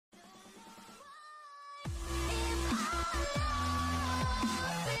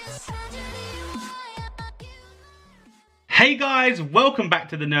Hey guys, welcome back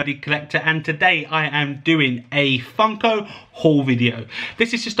to the Nerdy Collector, and today I am doing a Funko haul video.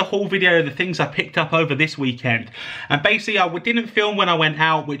 This is just a haul video of the things I picked up over this weekend. And basically I didn't film when I went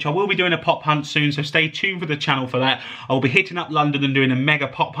out, which I will be doing a pop hunt soon, so stay tuned for the channel for that. I will be hitting up London and doing a mega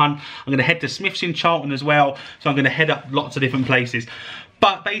pop hunt. I'm going to head to Smith's in Charlton as well, so I'm going to head up lots of different places.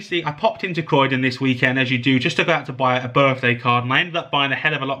 But basically, I popped into Croydon this weekend, as you do, just to go out to buy a birthday card. And I ended up buying a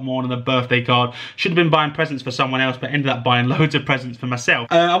hell of a lot more than a birthday card. Should have been buying presents for someone else, but ended up buying loads of presents for myself.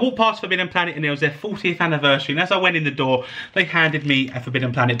 I walked past Forbidden Planet and it was their 40th anniversary. And as I went in the door, they handed me a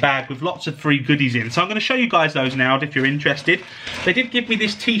Forbidden Planet bag with lots of free goodies in. So I'm going to show you guys those now, if you're interested. They did give me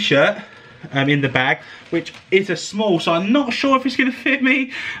this t-shirt in the bag, which is a small, so I'm not sure if it's going to fit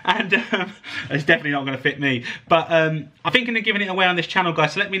me, and it's definitely not going to fit me, but I'm thinking of giving it away on this channel,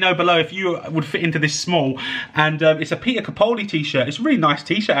 guys, so let me know below if you would fit into this small. And it's a Peter Capaldi t-shirt. It's a really nice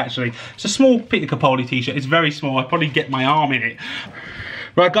t-shirt, actually. It's a small Peter Capaldi t-shirt. It's very small. I'd probably get my arm in it.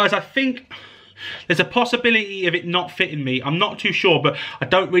 Right, guys, I think there's a possibility of it not fitting me. I'm not too sure, but I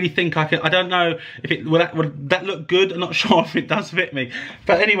don't really think I can. I don't know if it would that look good. I'm not sure if it does fit me.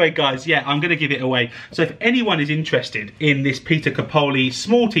 But anyway, guys, yeah, I'm gonna give it away. So if anyone is interested in this Peter Capaldi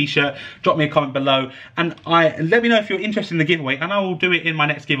small t-shirt, drop me a comment below, and let me know if you're interested in the giveaway, and I will do it in my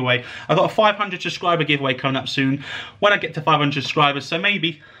next giveaway. I've got a 500 subscriber giveaway coming up soon when I get to 500 subscribers, so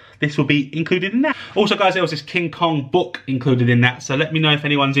maybe this will be included in that. Also, guys, there was this King Kong book included in that, so let me know if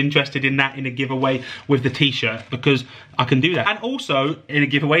anyone's interested in that in a giveaway with the t-shirt, because I can do that. And also in a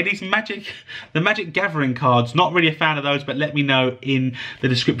giveaway, the Magic Gathering cards. Not really a fan of those, but let me know in the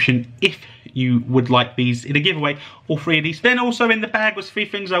description if you would like these in a giveaway, all three of these. Then also in the bag was 3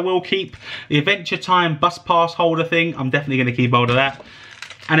 things I will keep. The Adventure Time bus pass holder thing, I'm definitely going to keep hold of that.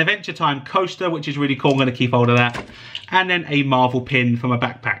 An Adventure Time coaster, which is really cool, I'm going to keep hold of that. And then a Marvel pin from a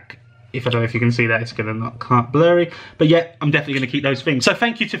backpack. If I don't know if you can see that, it's gonna not quite blurry. But yeah, I'm definitely gonna keep those things. So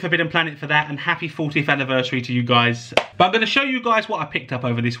thank you to Forbidden Planet for that, and happy 40th anniversary to you guys. But I'm gonna show you guys what I picked up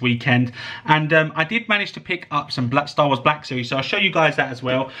over this weekend. And I did manage to pick up some Star Wars Black Series, so I'll show you guys that as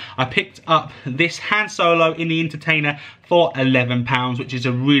well. I picked up this Han Solo in the Entertainer for £11, which is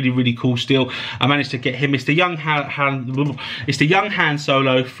a really, really cool steal. I managed to get him. It's the young Han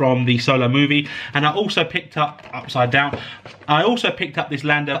Solo from the Solo movie. And I also picked up, upside down, I also picked up this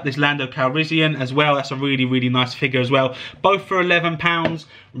Lando Calrissian as well. That's a really, really nice figure as well. Both for £11.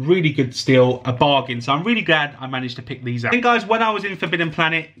 Really good steal, a bargain. So I'm really glad I managed to pick these up. And guys, when I was in Forbidden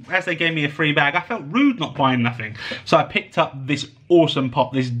Planet, as they gave me a free bag, I felt rude not buying nothing. So I picked up this awesome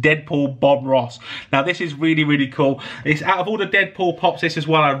pop, this Deadpool Bob Ross. Now this is really, really cool. It's out of all the Deadpool pops, this is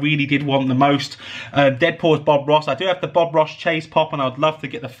what I really did want the most. Deadpool's Bob Ross. I do have the Bob Ross Chase pop, and I'd love to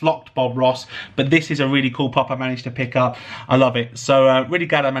get the flocked Bob Ross, but this is a really cool pop I managed to pick up. I love it. So really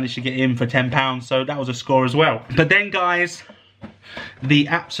glad I managed to get in for £10, so that was a score as well. But then, guys, the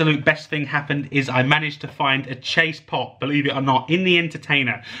absolute best thing happened is I managed to find a Chase pop, believe it or not, in the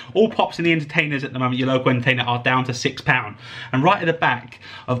Entertainer. All pops in the Entertainers at the moment, your local Entertainer, are down to £6. And right at the back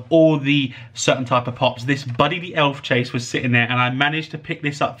of all the certain type of pops, this Buddy the Elf Chase was sitting there, and I managed to pick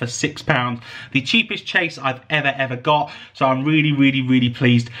this up for £6. The cheapest Chase I've ever got, so I'm really, really, really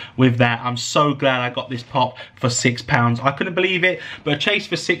pleased with that. I'm so glad I got this pop for £6. I couldn't believe it, but a Chase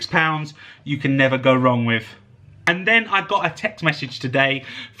for £6 you can never go wrong with. And then I got a text message today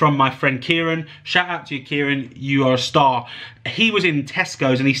from my friend Kieran. Shout out to you, Kieran, you are a star. He was in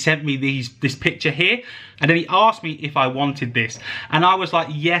Tesco's and he sent me this picture here, and then he asked me if I wanted this. And I was like,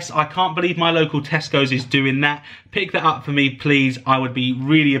 yes, I can't believe my local Tesco's is doing that. Pick that up for me, please. I would be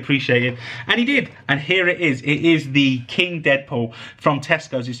really appreciated. And he did, and here it is. It is the King Deadpool from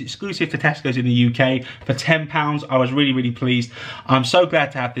Tesco's. It's exclusive to Tesco's in the UK for £10. I was really, really pleased. I'm so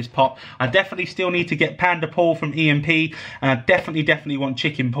glad to have this pop. I definitely still need to get Panda Paul from EMP, and I definitely want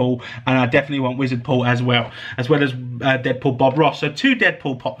Chicken Paul, and I definitely want Wizard Paul as well as Deadpool Bob Ross. So 2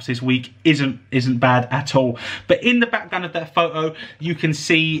 Deadpool pops this week isn't bad at all. But in the background of that photo, you can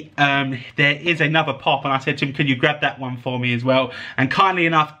see there is another pop, and I said to him, can you grab that one for me as well? And kindly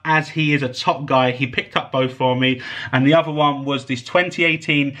enough, as he is a top guy, he picked up both for me. And the other one was this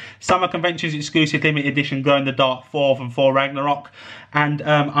 2018 Summer Conventions exclusive limited edition Glow in the Dark 4 from Thor Ragnarok. And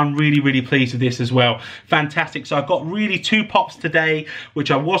I'm really, really pleased with this as well. Fantastic. So I've got really 2 pops today,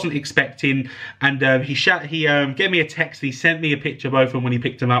 which I wasn't expecting. And he gave me a text. He sent me a picture of both of them when he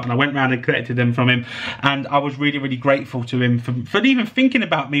picked them up, and I went round and collected them from him. And I was really, really grateful to him for even thinking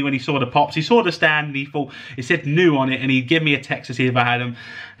about me when he saw the pops. He saw the stand and he thought it said new on it, and he gave me a text to see if I had them.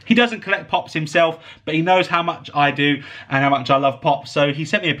 He doesn't collect pops himself, but he knows how much I do and how much I love pops. So he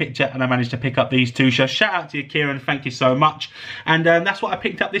sent me a picture and I managed to pick up these two. So shout out to you, Kieran. Thank you so much. And that's what I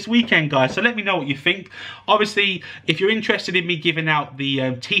picked up this weekend, guys. So let me know what you think. Obviously, if you're interested in me giving out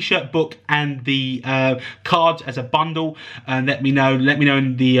the t-shirt book and the cards as a bundle, let me know. Let me know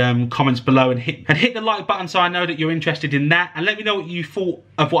in the comments below and hit the like button so I know that you're interested in that. And let me know what you thought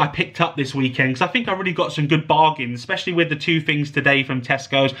of what I picked up this weekend, because I think I really got some good bargains, especially with the two things today from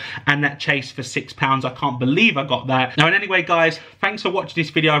Tesco's and that chase for £6. I can't believe I got that. Now, and anyway, guys, thanks for watching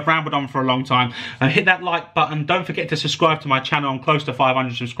this video. I've rambled on for a long time. Hit that like button. Don't forget to subscribe to my channel. I'm close to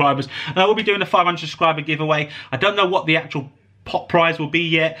 500 subscribers. And I will be doing a 500 subscriber giveaway. I don't know what the actual pop prize will be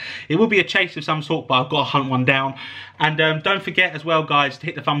yet. It will be a chase of some sort, but I've got to hunt one down. And don't forget as well, guys, to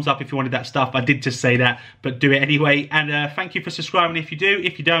hit the thumbs up if you wanted that stuff. I did just say that, but do it anyway. And thank you for subscribing if you do.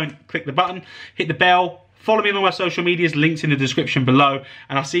 If you don't, click the button, hit the bell, follow me on all my social medias, links in the description below,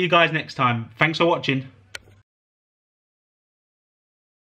 and I'll see you guys next time. Thanks for watching.